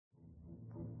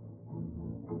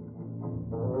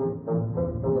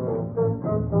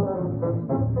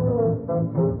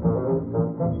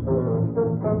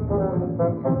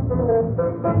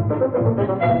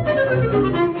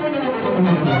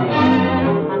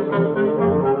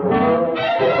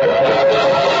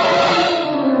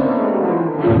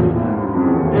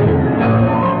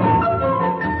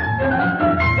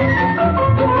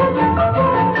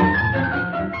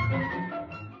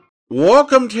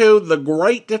Welcome to the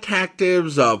Great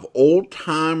Detectives of Old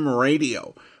Time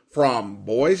Radio. From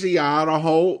Boise,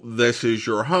 Idaho, this is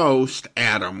your host,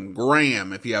 Adam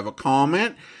Graham. If you have a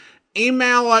comment,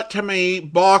 email it to me,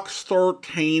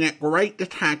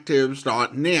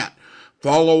 box13@greatdetectives.net.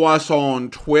 Follow us on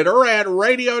Twitter at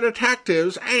Radio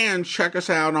Detectives and check us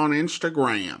out on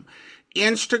Instagram.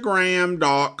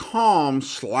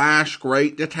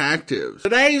 Instagram.com/Great Detectives.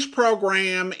 Today's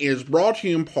program is brought to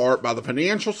you in part by the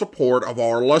financial support of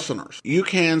our listeners. You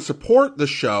can support the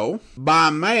show by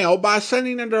mail by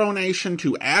sending a donation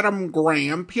to Adam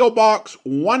Graham, P.O. Box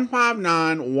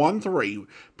 15913,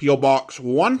 P.O. Box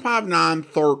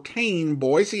 15913,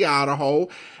 Boise, Idaho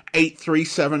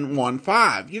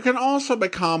 83715. You can also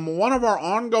become one of our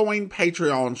ongoing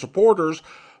Patreon supporters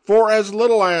for as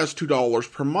little as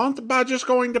 $2 per month by just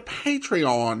going to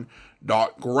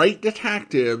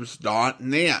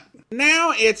patreon.greatdetectives.net.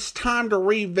 Now it's time to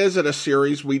revisit a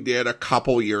series we did a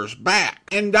couple years back.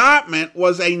 Indictment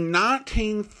was a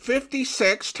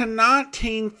 1956 to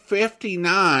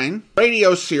 1959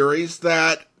 radio series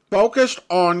that focused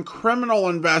on criminal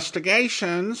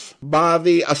investigations by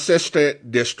the assistant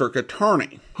district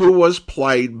attorney, who was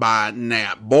played by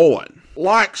Nat Bullen.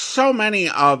 Like so many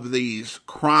of these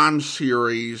crime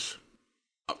series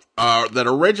that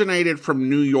originated from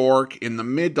New York in the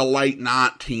mid to late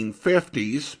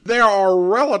 1950s, there are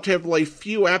relatively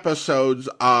few episodes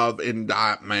of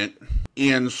Indictment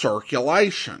in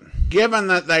circulation, given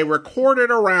that they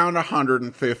recorded around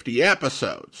 150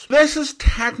 episodes. This is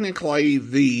technically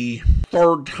the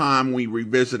third time we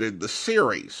revisited the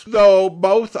series, though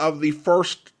both of the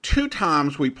first two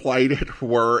times we played it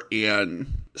were in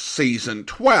Season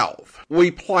 12. We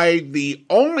played the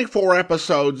only 4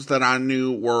 episodes that I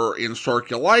knew were in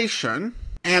circulation,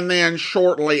 and then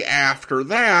shortly after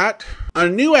that, a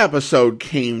new episode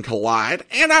came to light,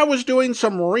 and I was doing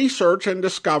some research and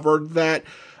discovered that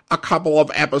a couple of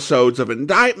episodes of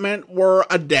Indictment were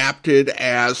adapted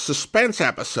as suspense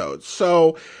episodes.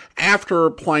 So after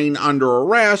playing Under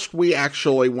Arrest, we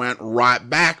actually went right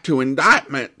back to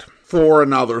Indictment for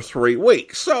another 3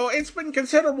 weeks. So it's been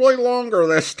considerably longer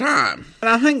this time. And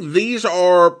I think these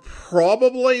are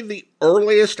probably the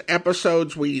earliest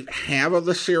episodes we have of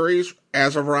the series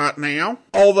as of right now,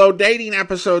 although dating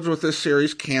episodes with this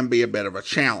series can be a bit of a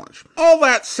challenge. All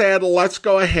that said, let's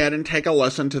go ahead and take a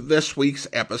listen to this week's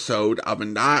episode of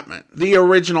Indictment. The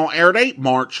original air date,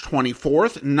 March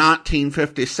 24th,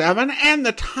 1957, and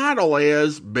the title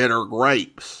is Bitter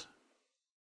Grapes.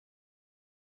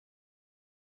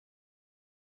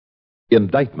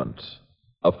 Indictment,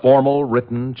 a formal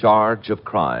written charge of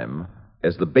crime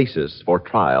as the basis for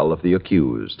trial of the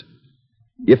accused.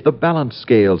 If the balanced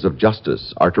scales of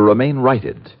justice are to remain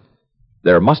righted,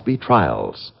 there must be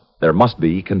trials, there must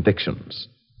be convictions.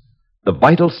 The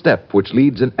vital step which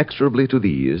leads inexorably to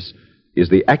these is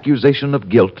the accusation of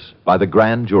guilt by the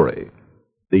grand jury,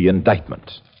 the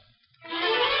indictment.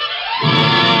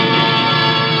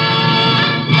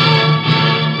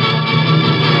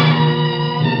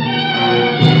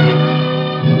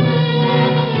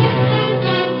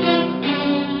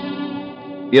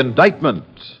 Indictment.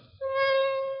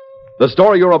 The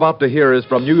story you're about to hear is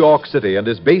from New York City and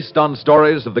is based on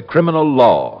stories of the criminal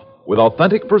law, with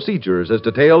authentic procedures as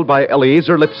detailed by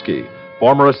Eliezer Lipsky,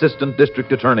 former Assistant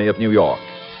District Attorney of New York.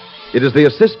 It is the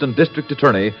Assistant District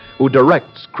Attorney who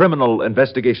directs criminal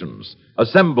investigations,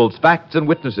 assembles facts and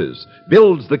witnesses,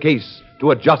 builds the case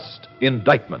to a just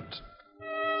indictment.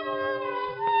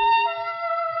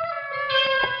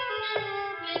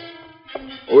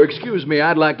 Oh, excuse me,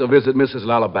 I'd like to visit Mrs.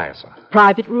 Lalabassa.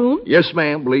 Private room? Yes,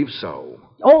 ma'am, believe so.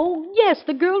 Oh, yes,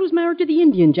 the girl who's married to the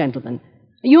Indian gentleman.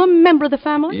 Are you a member of the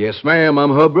family? Yes, ma'am,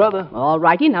 I'm her brother. All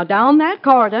righty, now down that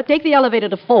corridor, take the elevator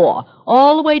to 4,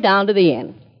 all the way down to the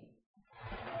inn.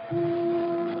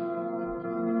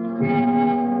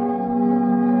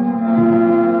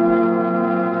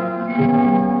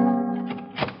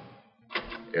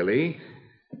 Ellie?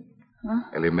 Huh?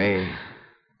 Ellie Mae.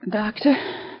 Doctor?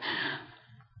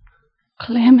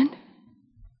 Clement,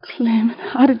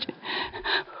 how did you...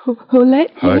 Who let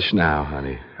you? Hush now,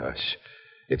 honey, hush.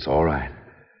 It's all right.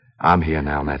 I'm here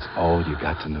now, and that's all you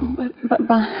got to know. But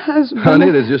my husband...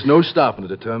 Honey, there's just no stopping a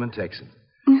determined Texan.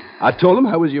 I told him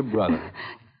I was your brother.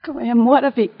 Clem, what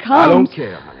if he comes? I don't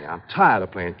care, honey. I'm tired of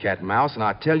playing cat and mouse, and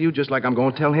I tell you just like I'm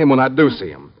going to tell him when I do see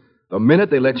him. The minute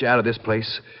they let you out of this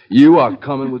place, you are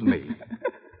coming with me.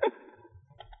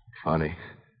 Honey.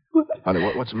 Honey,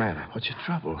 what's the matter? What's your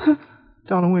trouble?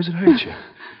 Darling, where's it hurt you?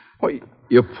 Why,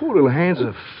 your poor little hands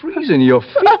are freezing. Your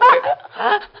feet...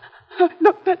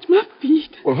 Look, that's my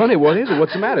feet. Well, honey, what is it?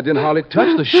 What's the matter? Didn't hardly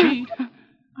touch the sheet.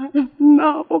 I don't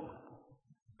know.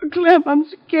 Clem, I'm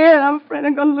scared. I'm afraid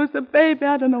I'm going to lose the baby.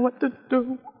 I don't know what to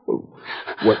do.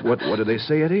 What do they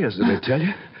say it is? Did they tell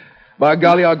you? By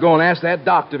golly, I'll go and ask that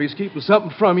doctor if he's keeping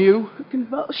something from you.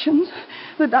 Convulsions.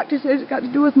 The doctor says it's got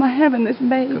to do with my having this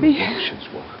baby. Convulsions?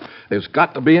 Well, there's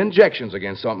got to be injections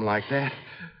against something like that.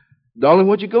 Darling,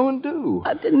 what'd you go and do?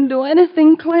 I didn't do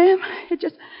anything, Clem. It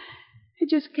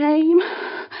just came.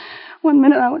 1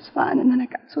 minute I was fine, and then I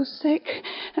got so sick,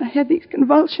 and I had these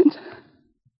convulsions.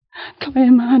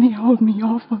 Clem, honey, hold me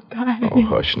awful tight. Oh,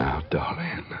 hush now,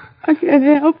 darling. I can't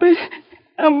help it.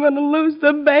 I'm going to lose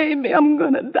the baby. I'm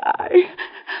going to die.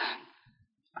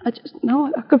 I just know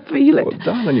it. I could feel it. Well,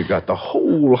 darling, you got the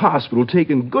whole hospital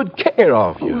taking good care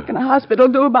of you. What can a hospital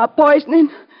do about poisoning?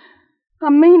 I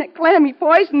mean it, Clem. He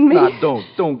poisoned me. Now,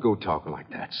 don't go talking like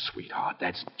that, sweetheart.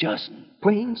 That's just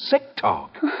plain sick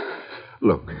talk.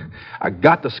 Look, I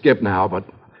got to skip now, but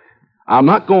I'm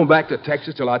not going back to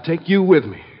Texas till I take you with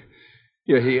me.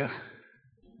 You hear?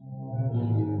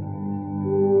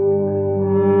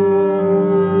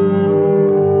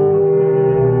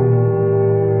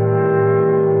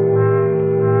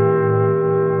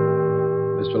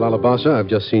 Mr. Lalabasa, I've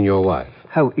just seen your wife.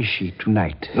 How is she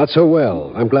tonight? Not so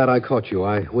well. I'm glad I caught you.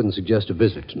 I wouldn't suggest a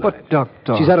visit tonight. But,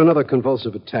 Doctor... She's had another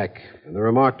convulsive attack, and there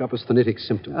are marked opisthonetic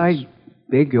symptoms. I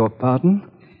beg your pardon?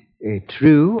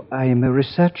 True, I am a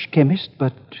research chemist,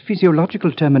 but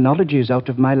physiological terminology is out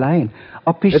of my line.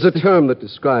 It's a term that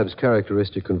describes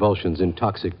characteristic convulsions in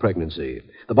toxic pregnancy.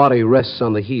 The body rests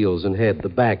on the heels and head. The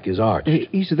back is arched.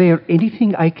 Is there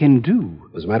anything I can do?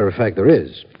 As a matter of fact, there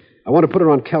is. I want to put her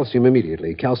on calcium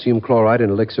immediately. Calcium chloride and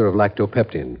elixir of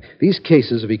lactopeptine. These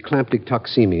cases of eclamptic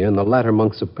toxemia in the latter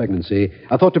months of pregnancy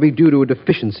are thought to be due to a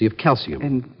deficiency of calcium.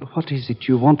 And what is it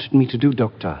you wanted me to do,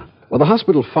 Doctor? Well, the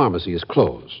hospital pharmacy is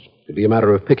closed. It'd be a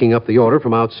matter of picking up the order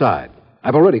from outside.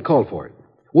 I've already called for it.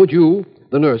 Would you?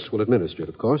 The nurse will administer it,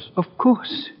 of course. Of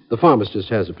course. The pharmacist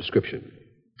has a prescription.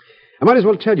 I might as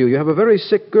well tell you, you have a very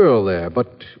sick girl there,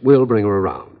 but we'll bring her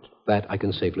around. That I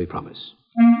can safely promise.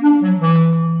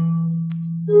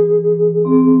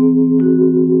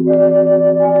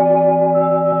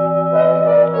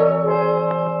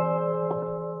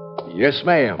 Yes,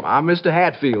 ma'am. I'm Mr.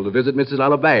 Hatfield to visit Mrs.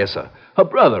 Alabasa. Her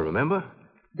brother, remember?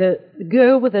 The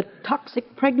girl with the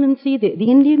toxic pregnancy, the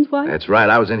Indian's wife? That's right.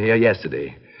 I was in here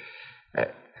yesterday.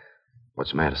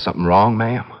 What's the matter? Something wrong,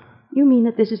 ma'am? You mean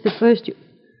that this is the first you...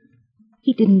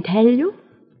 He didn't tell you?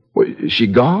 Well, is she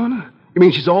gone? You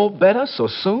mean she's all better so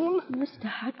soon? Mr.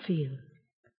 Hatfield,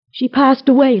 she passed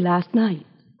away last night.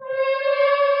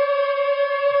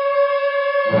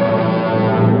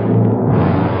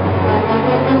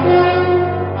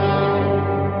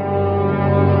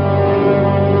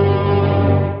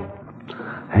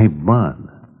 Hey, Bud,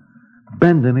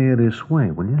 bend an ear this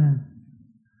way, will you?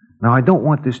 Now, I don't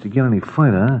want this to get any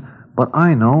further, but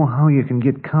I know how you can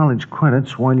get college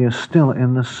credits while you're still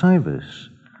in the service.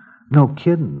 No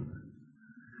kidding.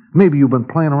 Maybe you've been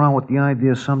playing around with the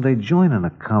idea of someday joining a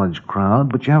college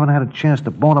crowd, but you haven't had a chance to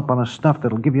bone up on the stuff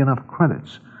that'll give you enough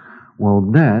credits. Well,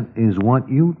 that is what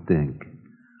you think.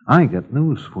 I got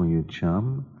news for you,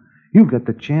 chum. You got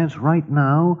the chance right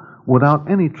now without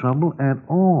any trouble at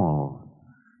all.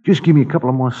 Just give me a couple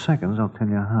of more seconds, I'll tell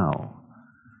you how.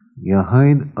 You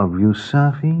heard of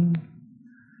USAFI?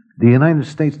 The United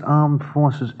States Armed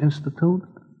Forces Institute?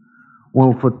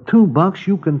 Well, for $2,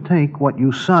 you can take what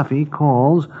USAFI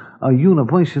calls a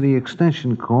university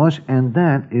extension course, and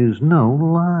that is no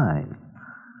lie.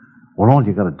 Well, all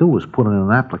you got to do is put in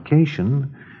an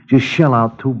application, just shell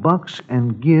out $2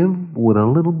 and give with a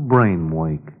little brain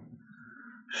work.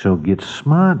 So get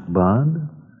smart, bud.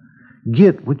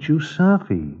 Get with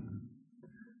USAFI.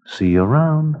 See you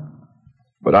around.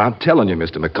 But I'm telling you,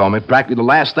 Mr. McCormick, practically the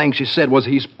last thing she said was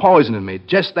he's poisoning me.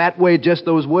 Just that way, just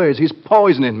those words. He's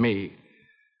poisoning me.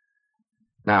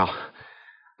 Now,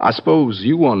 I suppose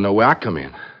you want to know where I come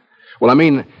in. Well, I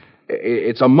mean,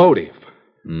 it's a motive.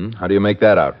 How do you make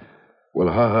that out?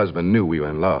 Well, her husband knew we were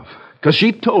in love. Because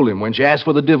she told him when she asked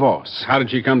for the divorce. How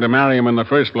did she come to marry him in the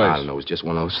first place? I don't know. It was just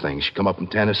one of those things. She come up from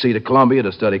Tennessee to Columbia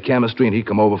to study chemistry, and he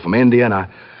come over from India, and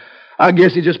I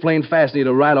guess he just plain fastened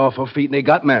her right off her feet, and they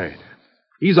got married.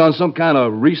 He's on some kind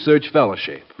of research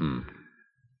fellowship.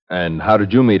 And how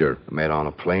did you meet her? I met her on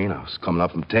a plane. I was coming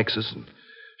up from Texas, and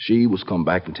she was coming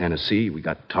back from Tennessee. We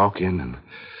got talking, and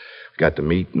we got to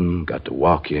meeting, got to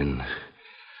walking.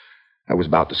 That was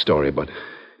about the story, but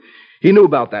he knew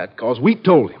about that because we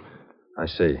told him. I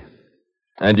see.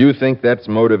 And you think that's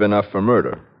motive enough for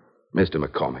murder? Mr.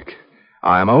 McCormick,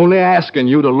 I'm only asking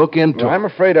you to look into I'm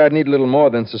afraid I'd need a little more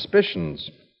than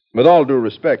suspicions. With all due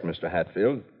respect, Mr.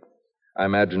 Hatfield, I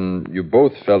imagine you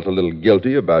both felt a little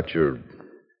guilty about your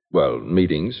Well,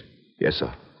 meetings. Yes,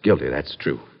 sir. Guilty, that's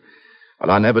true. But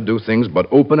I never do things but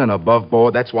open and above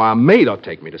board. That's why May'll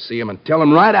take me to see him and tell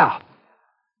him right out.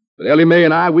 But Ellie Mae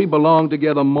and I, we belong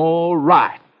together more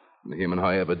right than him and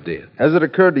her ever did. Has it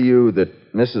occurred to you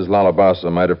that Mrs.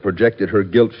 Lalabasa might have projected her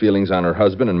guilt feelings on her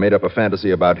husband and made up a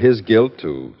fantasy about his guilt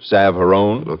to salve her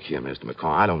own? Look here, Mr.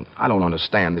 McCall, I don't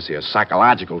understand this here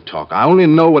psychological talk. I only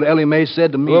know what Ellie Mae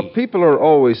said to me. Well, people are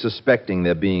always suspecting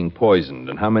they're being poisoned,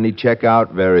 and how many check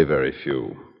out? Very, very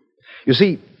few. You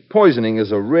see, poisoning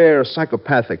is a rare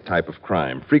psychopathic type of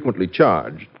crime, frequently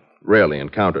charged, rarely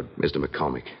encountered. Mr.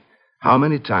 McCormick, how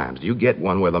many times do you get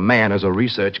one where the man is a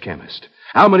research chemist?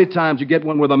 How many times you get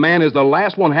one where the man is the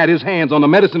last one had his hands on the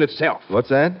medicine itself? What's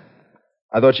that?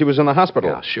 I thought she was in the hospital.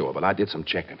 Yeah, sure, but I did some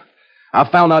checking. I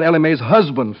found out Ellie Mae's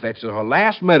husband fetched her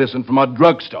last medicine from a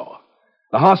drugstore.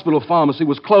 The hospital pharmacy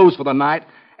was closed for the night,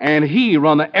 and he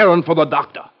run the errand for the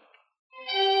doctor.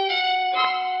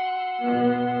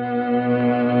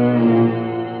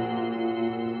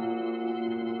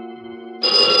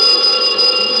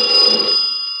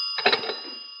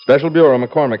 Special Bureau,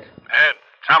 McCormick. Ed,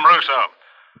 Tom Russo.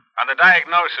 On the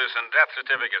diagnosis and death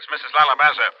certificates, Mrs.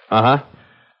 Lalabasa. Uh-huh.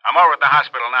 I'm over at the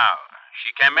hospital now.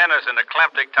 She came in as an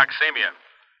eclamptic toxemia.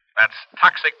 That's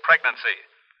toxic pregnancy.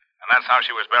 And that's how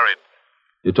she was buried.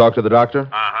 You talked to the doctor?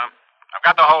 Uh-huh. I've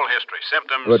got the whole history,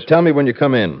 symptoms. Well, tell me when you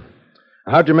come in.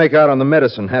 How'd you make out on the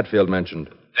medicine Hatfield mentioned?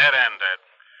 Dead end, Ed.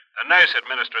 The nurse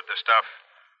administered the stuff.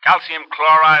 Calcium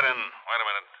chloride and,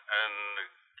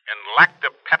 and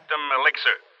lactopeptum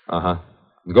elixir. Uh-huh.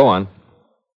 Go on.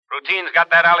 Routine's got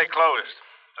that alley closed.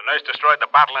 The nurse destroyed the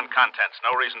bottle and contents.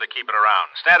 No reason to keep it around.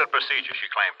 Standard procedure, she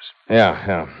claims.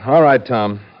 Yeah. All right,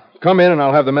 Tom. Come in and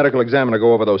I'll have the medical examiner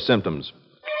go over those symptoms.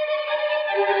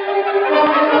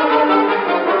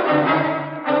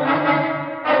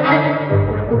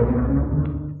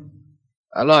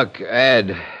 Look,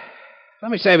 Ed,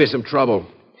 let me save you some trouble.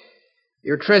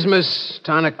 Your trismus,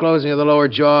 tonic closing of the lower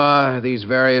jaw, these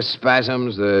various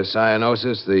spasms, the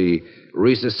cyanosis, the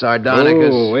rhesus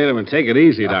sardonicus. Oh, wait a minute. Take it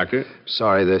easy, Doctor.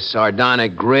 Sorry, the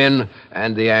sardonic grin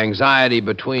and the anxiety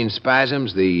between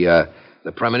spasms, the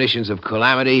premonitions of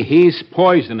calamity. He's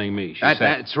poisoning me, she said.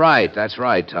 That's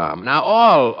right, Tom. Now,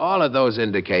 all of those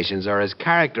indications are as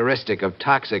characteristic of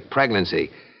toxic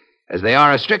pregnancy as they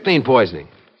are of strychnine poisoning.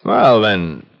 Well,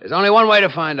 then... There's only one way to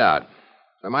find out.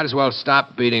 I might as well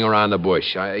stop beating around the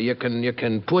bush. You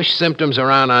can push symptoms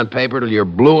around on paper till you're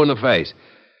blue in the face.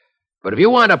 But if you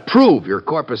want to prove your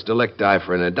corpus delicti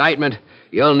for an indictment,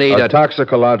 you'll need a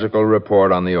toxicological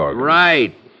report on the organ.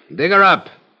 Right. Dig her up.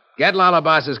 Get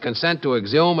Lalabas's consent to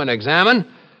exhume and examine,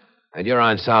 and you're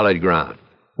on solid ground.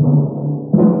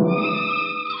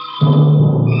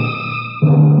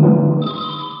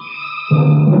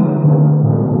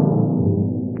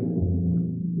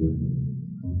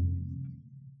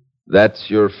 That's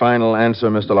your final answer,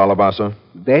 Mr. Lalabasa?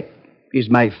 That is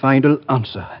my final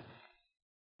answer.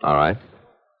 All right.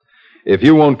 If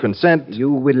you won't consent...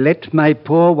 You will let my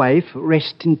poor wife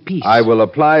rest in peace. I will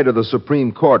apply to the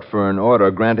Supreme Court for an order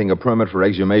granting a permit for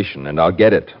exhumation, and I'll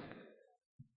get it.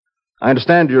 I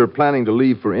understand you're planning to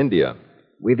leave for India.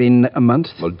 Within a month?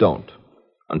 Well, don't.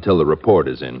 Until the report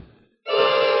is in.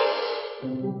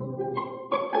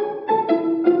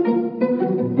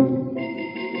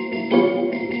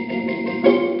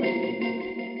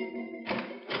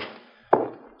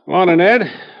 Morning, Ed.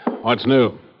 What's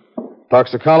new?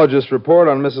 Toxicologist report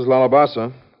on Mrs.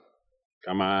 Lalabasa.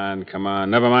 Come on.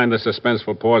 Never mind the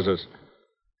suspenseful pauses.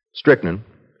 Strychnine.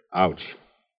 Ouch.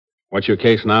 What's your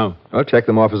case now? I'll check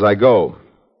them off as I go.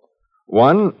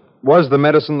 1, was the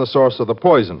medicine the source of the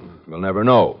poison? We'll never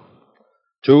know.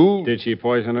 2... Did she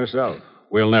poison herself?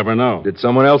 We'll never know. Did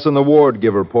someone else in the ward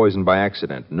give her poison by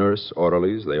accident? Nurse,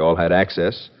 orderlies, they all had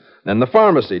access. Then the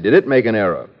pharmacy, did it make an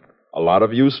error? A lot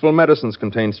of useful medicines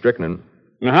contain strychnine.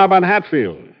 Now, how about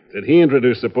Hatfield? Did he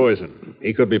introduce the poison?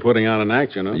 He could be putting on an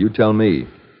act, you know. You tell me.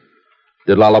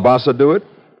 Did Lalabasa do it?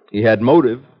 He had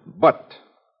motive, but...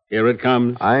 Here it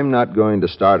comes. I'm not going to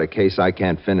start a case I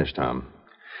can't finish, Tom.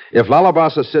 If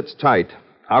Lalabasa sits tight,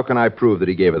 how can I prove that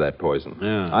he gave her that poison?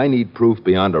 Yeah. I need proof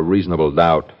beyond a reasonable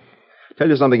doubt. Tell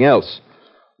you something else.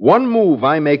 One move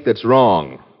I make that's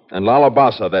wrong, and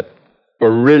Lalabasa, that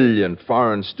brilliant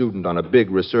foreign student on a big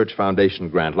research foundation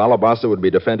grant, Lalabasa would be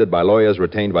defended by lawyers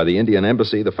retained by the Indian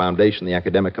Embassy, the foundation, the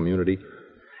academic community,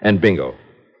 and bingo.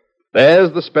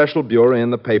 There's the special bureau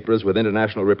in the papers with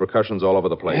international repercussions all over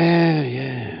the place.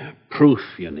 Yeah. Proof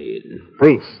you need.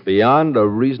 Proof. Beyond a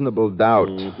reasonable doubt.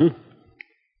 Mm-hmm.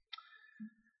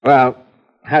 Well,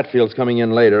 Hatfield's coming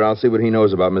in later. I'll see what he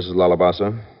knows about Mrs.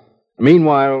 Lalabasa.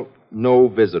 Meanwhile, No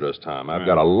visitors, Tom. I've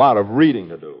got a lot of reading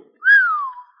to do.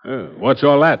 What's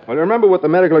all that? Well, remember what the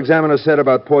medical examiner said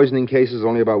about poisoning cases,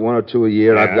 only about 1 or 2 a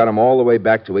year? Yeah. I've got them all the way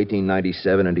back to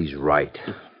 1897, and he's right.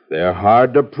 They're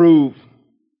hard to prove.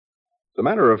 As a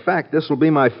matter of fact, this will be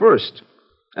my first,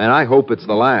 and I hope it's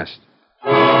the last.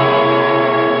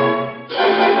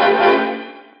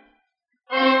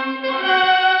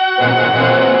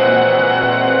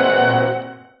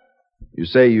 You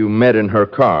say you met in her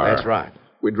car. That's right.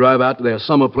 We drive out to their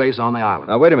summer place on the island.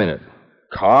 Now, wait a minute.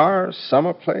 Car,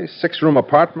 summer place, 6-room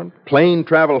apartment, plane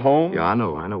travel home? Yeah, I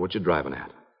know what you're driving at.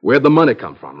 Where'd the money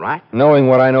come from, right? Knowing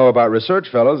what I know about research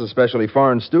fellows, especially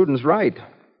foreign students, right.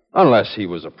 Unless he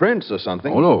was a prince or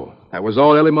something. Oh, no. That was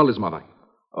all Ellie Mully's money.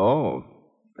 Oh.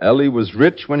 Ellie was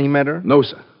rich when he met her? No,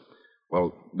 sir.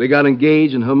 Well, they got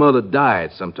engaged and her mother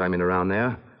died sometime in around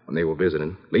there when they were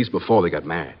visiting, at least before they got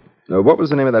married. Now, what was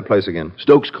the name of that place again?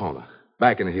 Stokes Corner,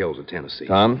 back in the hills of Tennessee.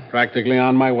 Tom? Practically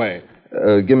on my way.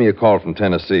 Give me a call from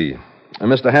Tennessee.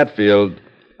 Mr. Hatfield,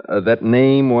 that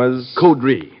name was?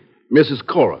 Codree. Mrs.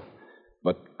 Cora.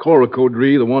 But Cora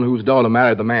Codree, the one whose daughter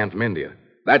married the man from India.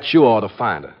 That's you ought to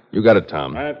find her. You got it,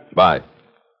 Tom. All right. Bye.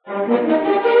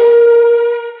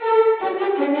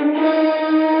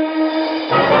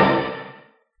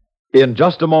 In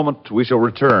just a moment, we shall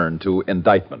return to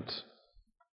Indictment.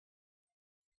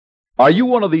 Are you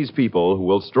one of these people who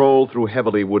will stroll through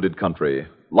heavily wooded country,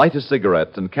 light a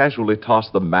cigarette, and casually toss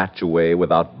the match away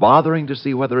without bothering to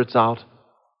see whether it's out?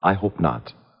 I hope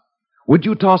not. Would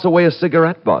you toss away a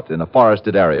cigarette butt in a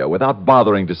forested area without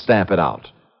bothering to stamp it out?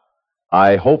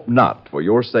 I hope not, for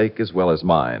your sake as well as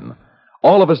mine.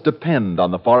 All of us depend on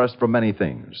the forest for many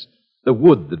things. The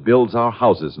wood that builds our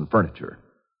houses and furniture.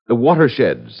 The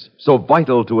watersheds, so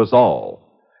vital to us all.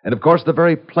 And, of course, the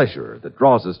very pleasure that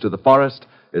draws us to the forest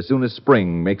as soon as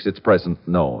spring makes its presence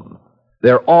known.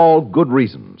 They're all good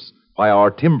reasons why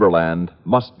our timberland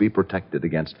must be protected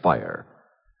against fire.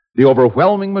 The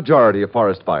overwhelming majority of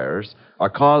forest fires are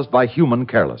caused by human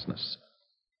carelessness.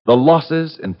 The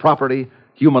losses in property,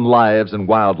 human lives, and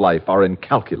wildlife are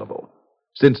incalculable.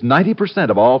 Since 90%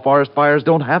 of all forest fires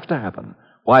don't have to happen,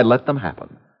 why let them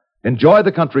happen? Enjoy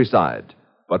the countryside,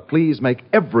 but please make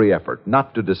every effort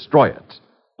not to destroy it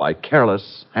by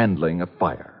careless handling of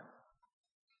fire.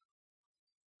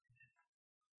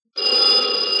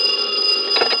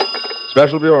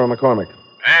 Special Bureau, McCormick.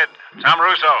 Ed, Tom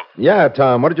Russo. Yeah,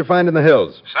 Tom. What did you find in the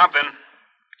hills? Something.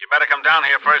 You better come down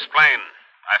here first plane.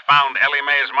 I found Ellie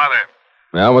Mae's mother.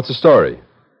 Now, what's the story?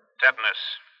 Tetanus.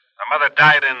 Her mother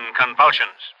died in convulsions.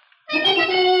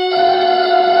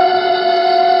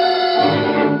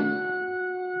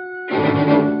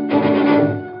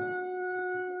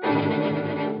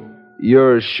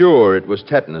 You're sure it was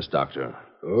tetanus, Doctor?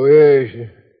 Oh, yes.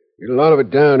 Get a lot of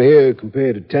it down here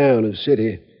compared to town and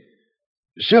city.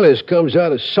 Bacillus comes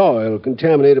out of soil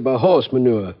contaminated by horse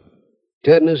manure.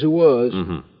 Tetanus it was.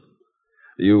 Mm-hmm.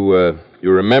 You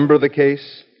remember the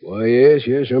case? Why, yes,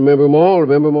 I remember them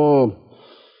all.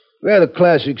 They're the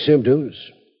classic symptoms.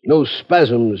 No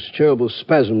spasms, terrible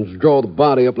spasms, draw the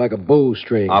body up like a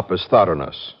bowstring.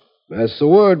 Opisthotonus. That's the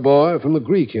word, boy, from the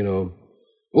Greek, you know.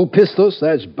 Opisthos,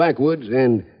 that's backwards,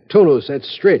 and tonos, that's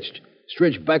stretched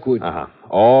backward. Uh-huh.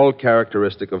 All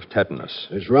characteristic of tetanus.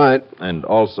 That's right. And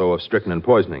also of strychnine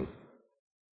poisoning.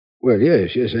 Well,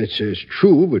 yes, that's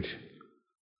true, but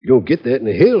you don't get that in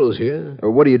the hills here.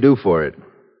 What do you do for it?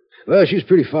 Well, she's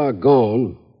pretty far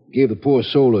gone. Gave the poor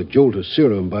soul a jolt of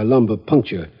serum by lumbar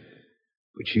puncture.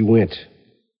 But she went.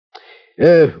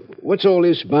 What's all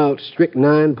this about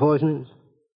strychnine poisoning?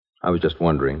 I was just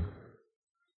wondering.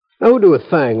 Now, who do a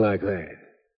thing like that?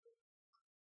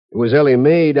 It was Ellie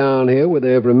Mae down here with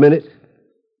her every minute.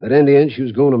 That Indian she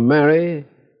was going to marry.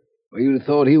 Well, you'd have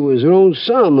thought he was her own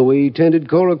son, the way he tended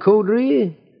Cora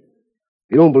Codree.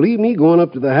 You don't believe me? Go on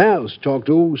up to the house. Talk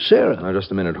to old Sarah. Now,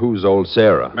 just a minute. Who's old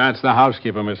Sarah? That's the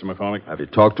housekeeper, Mr. McCormick. Have you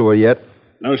talked to her yet?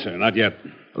 No, sir, not yet.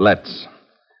 Let's.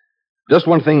 Just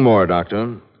one thing more,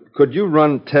 Doctor. Could you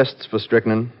run tests for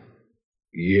strychnine?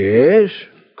 Yes,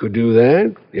 could do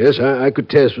that. Yes, I could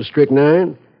test for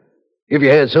strychnine. If you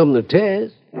had something to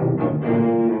test.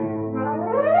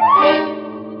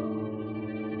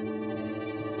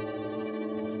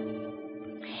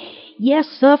 Yes,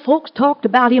 sir, folks talked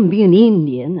about him being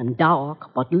Indian and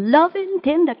dark, but loving,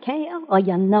 tender care, or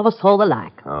you never saw the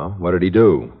like. Oh, what did he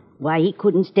do? Why, he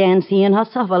couldn't stand seeing her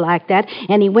suffer like that,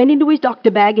 and he went into his doctor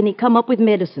bag and he come up with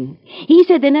medicine. He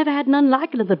said they never had none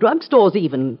like it in the drugstores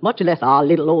even, much less our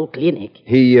little old clinic.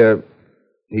 He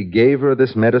gave her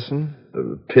this medicine?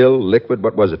 Pill, liquid,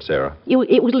 what was it, Sarah?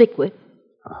 It was liquid.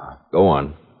 Go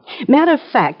on. Matter of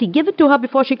fact, he give it to her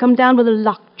before she come down with a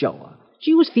lockjaw.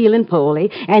 She was feeling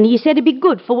poorly, and he said it'd be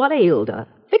good for what ailed her.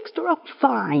 Fixed her up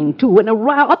fine, too, and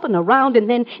up and around, and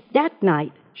then that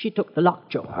night she took the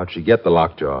lockjaw. How'd she get the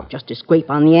lockjaw? Just a scrape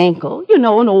on the ankle. You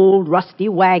know, an old rusty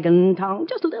wagon tongue,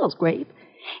 just a little scrape.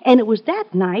 And it was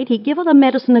that night he give her the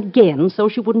medicine again so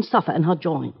she wouldn't suffer in her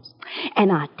joints.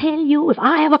 And I tell you, if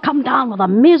I ever come down with a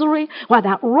misery, why,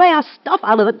 that rare stuff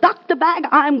out of the doctor bag,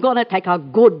 I'm going to take a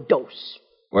good dose.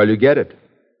 Well, you get it.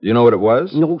 Do you know what it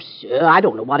was? No, sir, I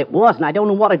don't know what it was, and I don't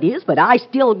know what it is, but I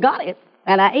still got it,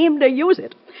 and I aim to use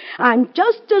it. I'm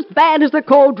just as bad as the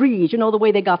Caudrys, you know, the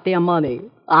way they got their money.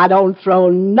 I don't throw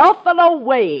nothing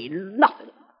away, nothing.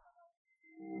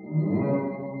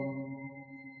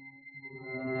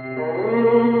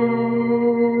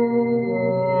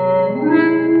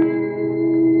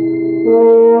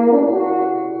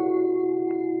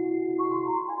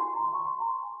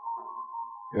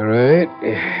 All right.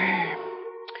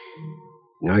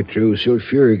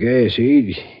 Nitrosulfuric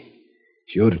acid.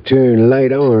 Sure to turn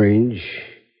light orange.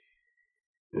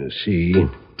 Let's see.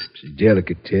 It's a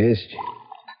delicate test.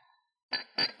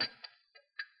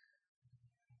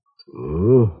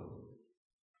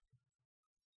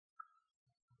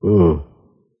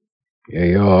 There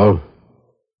you are.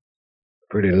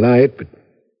 Pretty light, but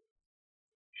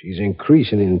she's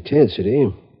increasing in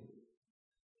intensity.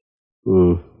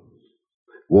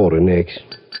 Water next.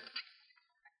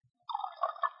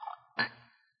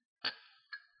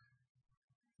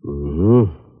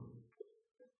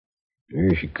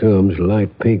 There she comes,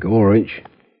 light pink orange.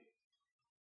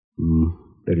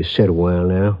 Let it set a while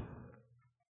now.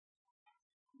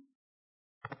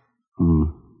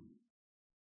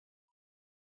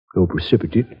 No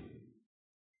precipitate.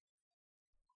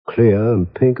 Clear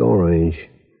and pink orange.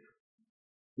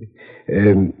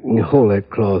 Hold that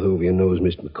cloth over your nose,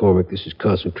 Mr. McCormick. This is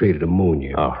concentrated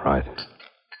ammonia. Oh, right.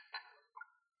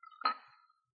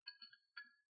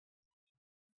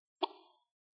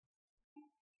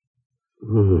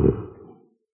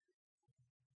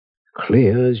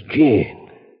 Clear as gin.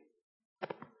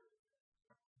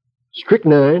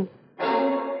 Strychnine.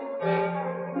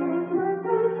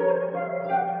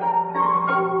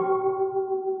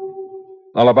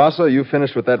 Alabasa, you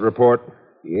finished with that report?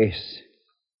 Yes.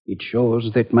 It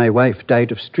shows that my wife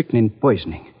died of strychnine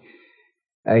poisoning.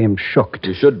 I am shocked.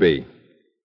 You should be.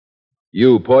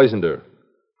 You poisoned her.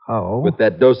 How? With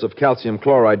that dose of calcium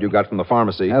chloride you got from the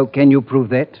pharmacy. How can you prove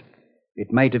that?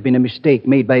 It might have been a mistake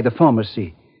made by the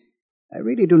pharmacy. I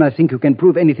really do not think you can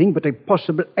prove anything but a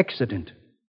possible accident.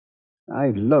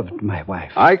 I loved my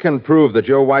wife. I can prove that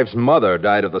your wife's mother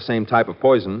died of the same type of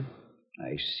poison.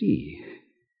 I see.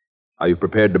 Are you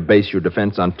prepared to base your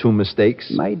defense on two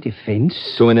mistakes? My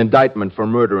defense? To an indictment for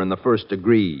murder in the first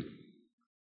degree.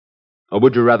 Or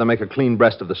would you rather make a clean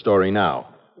breast of the story now?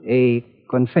 A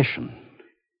confession.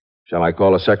 Shall I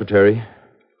call a secretary?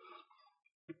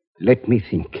 Let me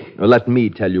think. Or let me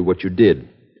tell you what you did.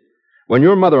 When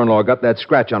your mother-in-law got that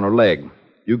scratch on her leg,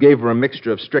 you gave her a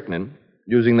mixture of strychnine,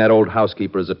 using that old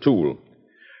housekeeper as a tool.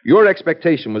 Your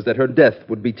expectation was that her death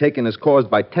would be taken as caused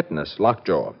by tetanus,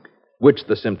 lockjaw, which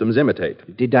the symptoms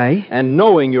imitate. Did I? And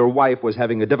knowing your wife was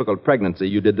having a difficult pregnancy,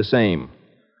 you did the same.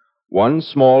 One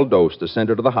small dose to send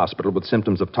her to the hospital with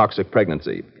symptoms of toxic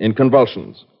pregnancy, in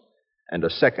convulsions. And a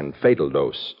second fatal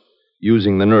dose,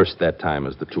 using the nurse that time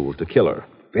as the tool to kill her.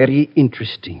 Very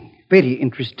interesting,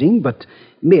 but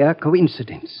mere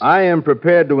coincidence. I am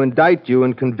prepared to indict you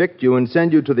and convict you and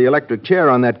send you to the electric chair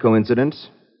on that coincidence.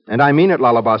 And I mean it,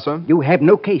 Lalabasa. You have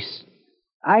no case.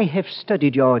 I have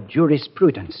studied your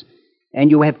jurisprudence,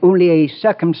 and you have only a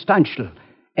circumstantial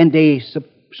and a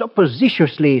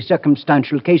suppositiously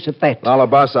circumstantial case at that.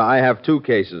 Lalabasa, I have two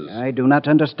cases. I do not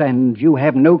understand. You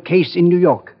have no case in New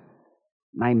York.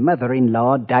 My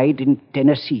mother-in-law died in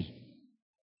Tennessee.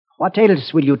 What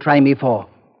else will you try me for?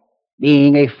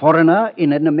 Being a foreigner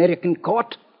in an American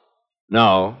court?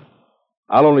 No.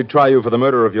 I'll only try you for the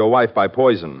murder of your wife by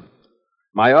poison.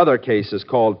 My other case is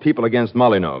called People Against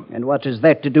Molyneux. And what has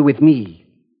that to do with me?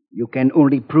 You can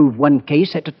only prove one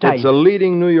case at a time. It's a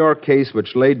leading New York case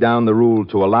which laid down the rule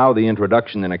to allow the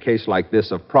introduction in a case like this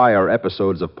of prior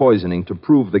episodes of poisoning to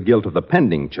prove the guilt of the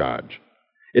pending charge.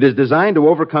 It is designed to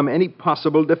overcome any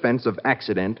possible defense of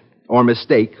accident or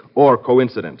mistake or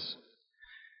coincidence.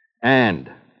 And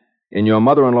in your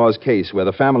mother-in-law's case, where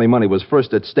the family money was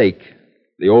first at stake,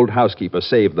 the old housekeeper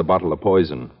saved the bottle of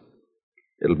poison.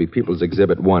 It'll be People's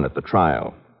Exhibit 1 at the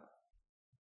trial.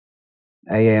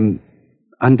 I am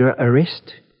under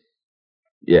arrest?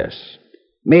 Yes.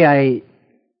 May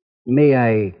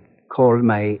I call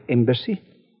my embassy?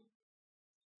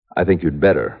 I think you'd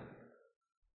better.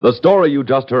 The story you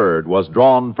just heard was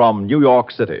drawn from New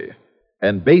York City.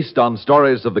 and based on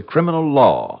stories of the criminal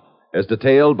law as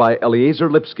detailed by Eleazar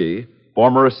Lipsky,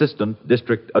 former assistant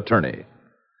district attorney.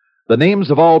 The names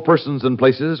of all persons and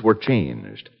places were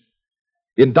changed.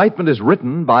 Indictment is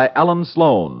written by Alan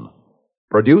Sloan,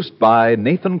 produced by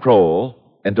Nathan Kroll,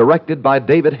 and directed by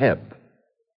David Hebb.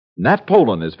 Nat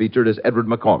Polan is featured as Edward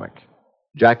McCormick.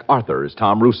 Jack Arthur is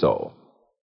Tom Russo.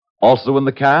 Also in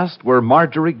the cast were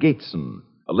Marjorie Gateson,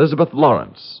 Elizabeth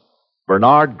Lawrence,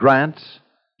 Bernard Grant,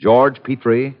 George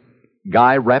Petrie,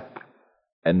 Guy Repp,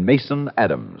 and Mason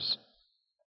Adams.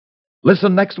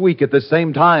 Listen next week at this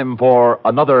same time for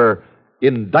another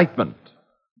Indictment.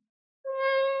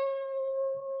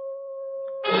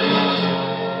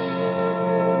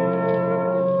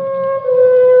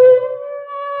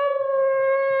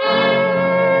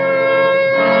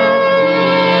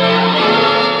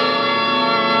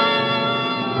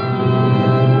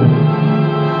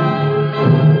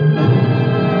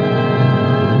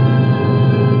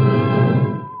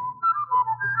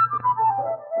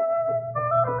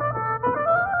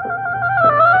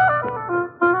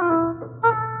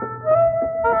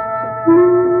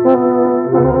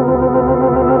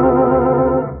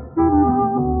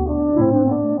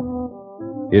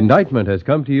 Indictment has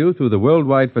come to you through the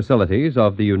worldwide facilities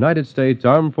of the United States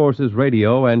Armed Forces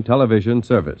Radio and Television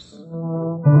Service.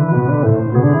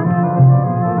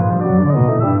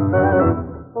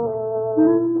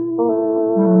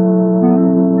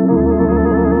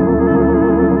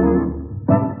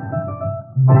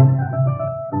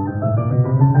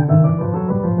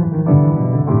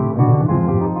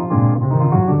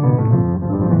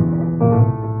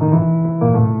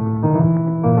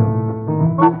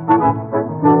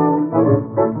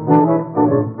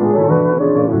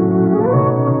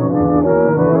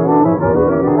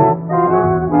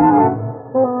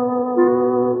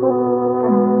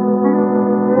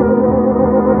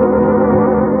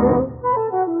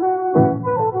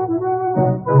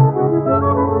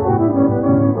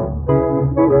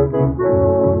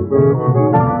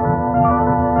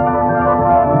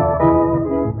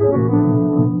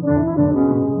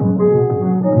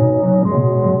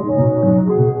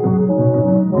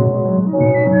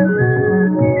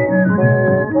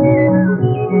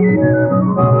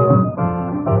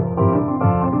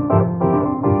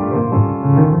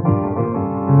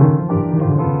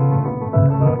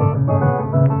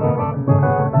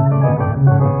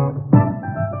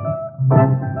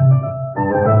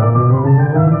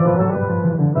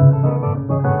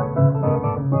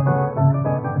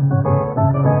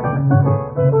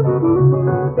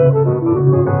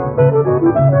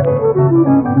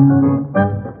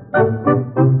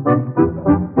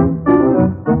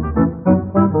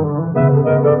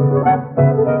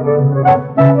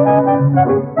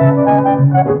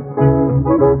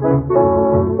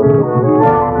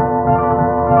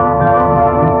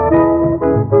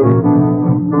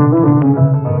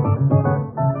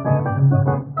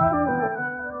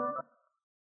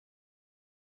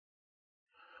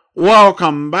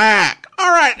 Welcome back.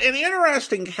 All right, an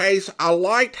interesting case. I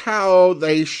liked how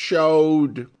they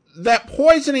showed that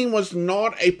poisoning was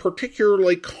not a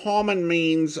particularly common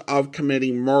means of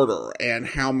committing murder, and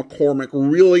how McCormick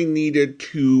really needed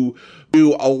to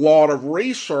do a lot of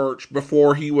research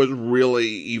before he was really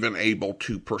even able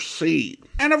to proceed.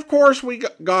 And of course, we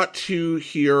got to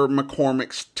hear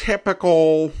McCormick's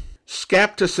typical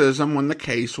skepticism when the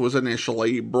case was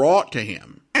initially brought to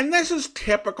him. And this is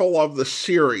typical of the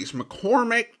series.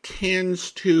 McCormick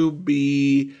tends to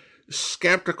be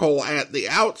skeptical at the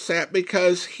outset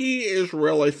because he is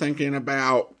really thinking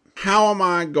about, how am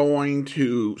I going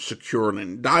to secure an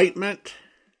indictment?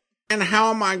 And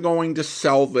how am I going to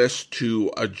sell this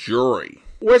to a jury?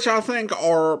 Which I think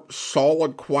are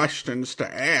solid questions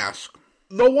to ask.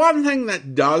 The one thing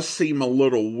that does seem a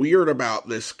little weird about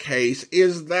this case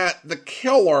is that the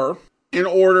killer, in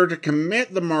order to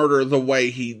commit the murder the way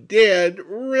he did,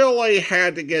 really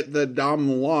had to get the dumb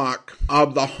luck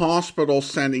of the hospital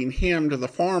sending him to the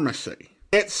pharmacy.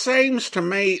 It seems to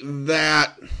me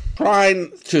that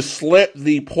trying to slip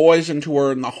the poison to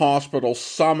her in the hospital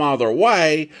some other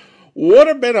way would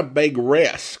have been a big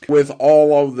risk with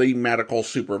all of the medical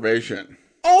supervision.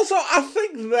 Also, I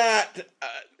think that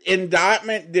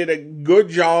Indictment did a good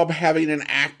job having an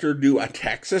actor do a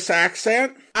Texas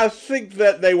accent. I think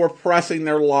that they were pressing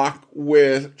their luck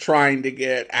with trying to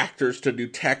get actors to do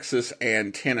Texas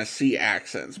and Tennessee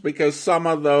accents, because some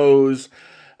of those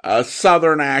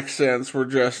southern accents were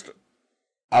just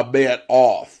a bit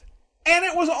off. And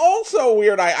it was also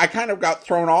weird, I kind of got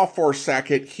thrown off for a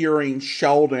second hearing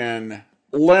Sheldon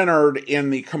Leonard in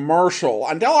the commercial,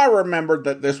 until I remembered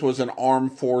that this was an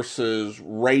Armed Forces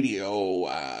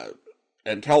radio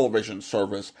and television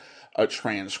service a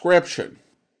transcription.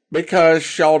 Because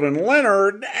Sheldon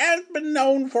Leonard has been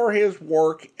known for his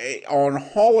work on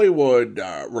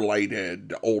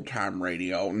Hollywood-related old-time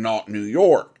radio, not New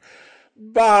York.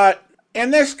 But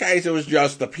in this case, it was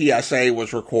just the PSA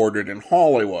was recorded in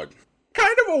Hollywood.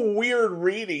 Kind of a weird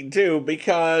reading, too,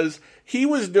 because he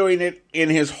was doing it in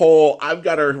his whole, I've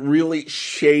got a really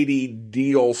shady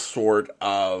deal sort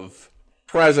of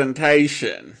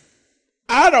presentation.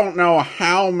 I don't know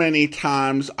how many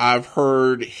times I've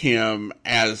heard him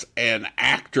as an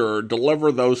actor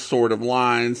deliver those sort of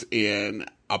lines in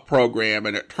a program,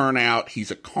 and it turned out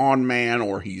he's a con man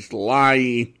or he's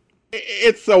lying.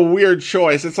 It's a weird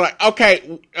choice. It's like,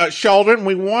 okay, Sheldon,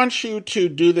 we want you to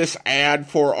do this ad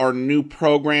for our new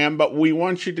program, but we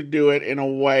want you to do it in a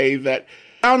way that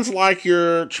sounds like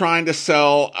you're trying to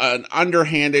sell an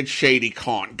underhanded, shady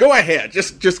con. Go ahead.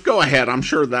 Just go ahead. I'm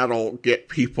sure that'll get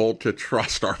people to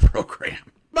trust our program.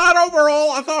 But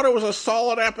overall, I thought it was a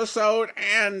solid episode,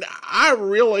 and I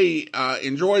really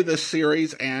enjoyed this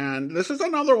series, and this is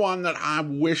another one that I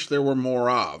wish there were more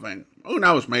of. And who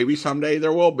knows, maybe someday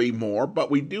there will be more, but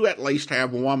we do at least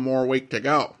have one more week to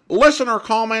go. Listener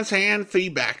comments and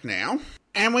feedback now.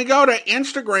 And we go to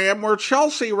Instagram, where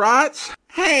Chelsea writes,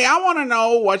 "Hey, I want to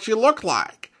know what you look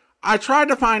like. I tried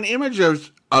to find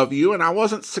images of you and I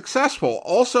wasn't successful.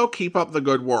 Also, keep up the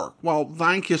good work." Well,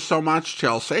 thank you so much,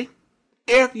 Chelsea.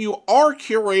 If you are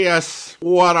curious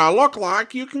what I look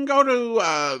like, you can go to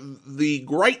the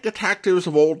Great Detectives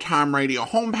of Old Time Radio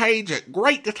homepage at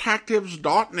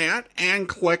greatdetectives.net and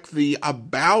click the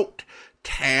About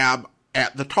tab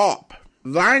at the top.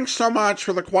 Thanks so much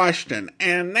for the question.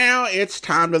 And now it's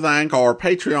time to thank our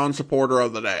Patreon supporter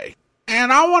of the day.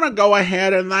 And I want to go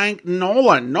ahead and thank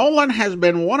Nolan. Nolan has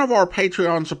been one of our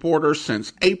Patreon supporters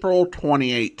since April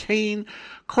 2018,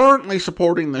 currently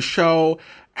supporting the show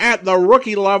at the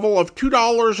rookie level of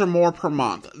 $2 or more per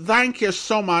month. Thank you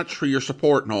so much for your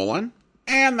support, Nolan.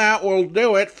 And that will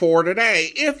do it for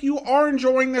today. If you are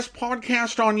enjoying this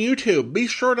podcast on YouTube, be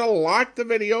sure to like the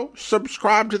video,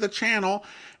 subscribe to the channel,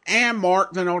 and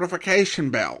mark the notification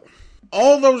bell.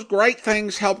 All those great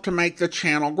things help to make the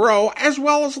channel grow, as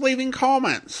well as leaving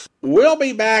comments. We'll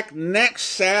be back next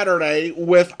Saturday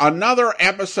with another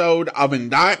episode of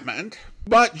Indictment,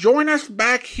 but join us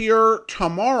back here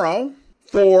tomorrow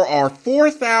for our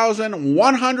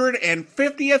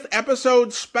 4,150th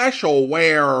episode special,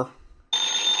 where...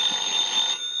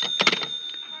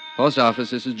 Post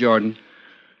office, this is Jordan.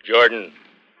 Jordan.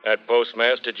 That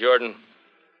postmaster, Jordan?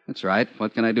 That's right.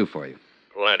 What can I do for you?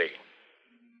 Plenty.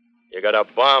 You got a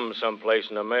bomb someplace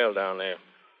in the mail down there.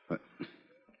 What?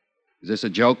 Is this a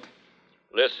joke?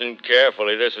 Listen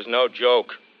carefully. This is no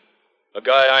joke. A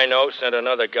guy I know sent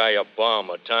another guy a bomb,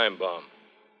 a time bomb.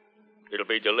 It'll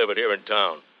be delivered here in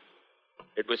town.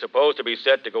 It was supposed to be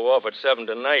set to go off at 7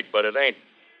 tonight, but it ain't.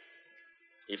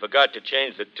 He forgot to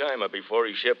change the timer before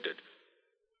he shipped it.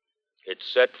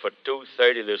 It's set for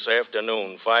 2:30 this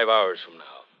afternoon, 5 hours from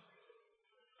now.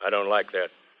 I don't like that.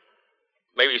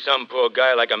 Maybe some poor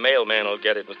guy like a mailman will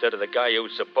get it instead of the guy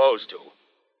who's supposed to.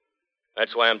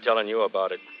 That's why I'm telling you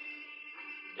about it.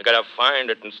 You gotta find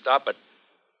it and stop it.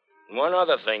 And one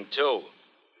other thing, too.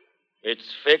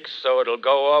 It's fixed so it'll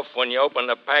go off when you open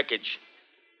the package.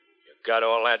 You got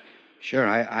all that? Sure,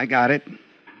 I got it.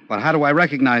 But how do I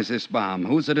recognize this bomb?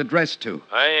 Who's it addressed to?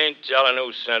 I ain't telling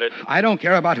who sent it. I don't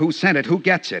care about who sent it. Who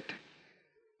gets it?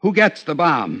 Who gets the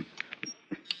bomb?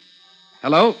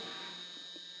 Hello?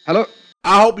 Hello?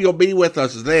 I hope you'll be with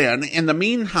us then. In the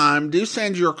meantime, do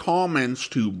send your comments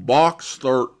to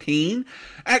box13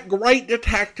 at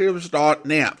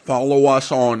greatdetectives.net. Follow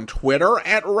us on Twitter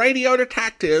at Radio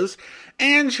Detectives,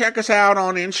 and check us out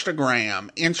on Instagram,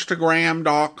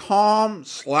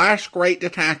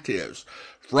 instagram.com/greatdetectives.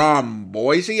 From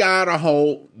Boise,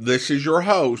 Idaho, this is your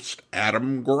host,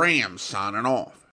 Adam Graham, signing off.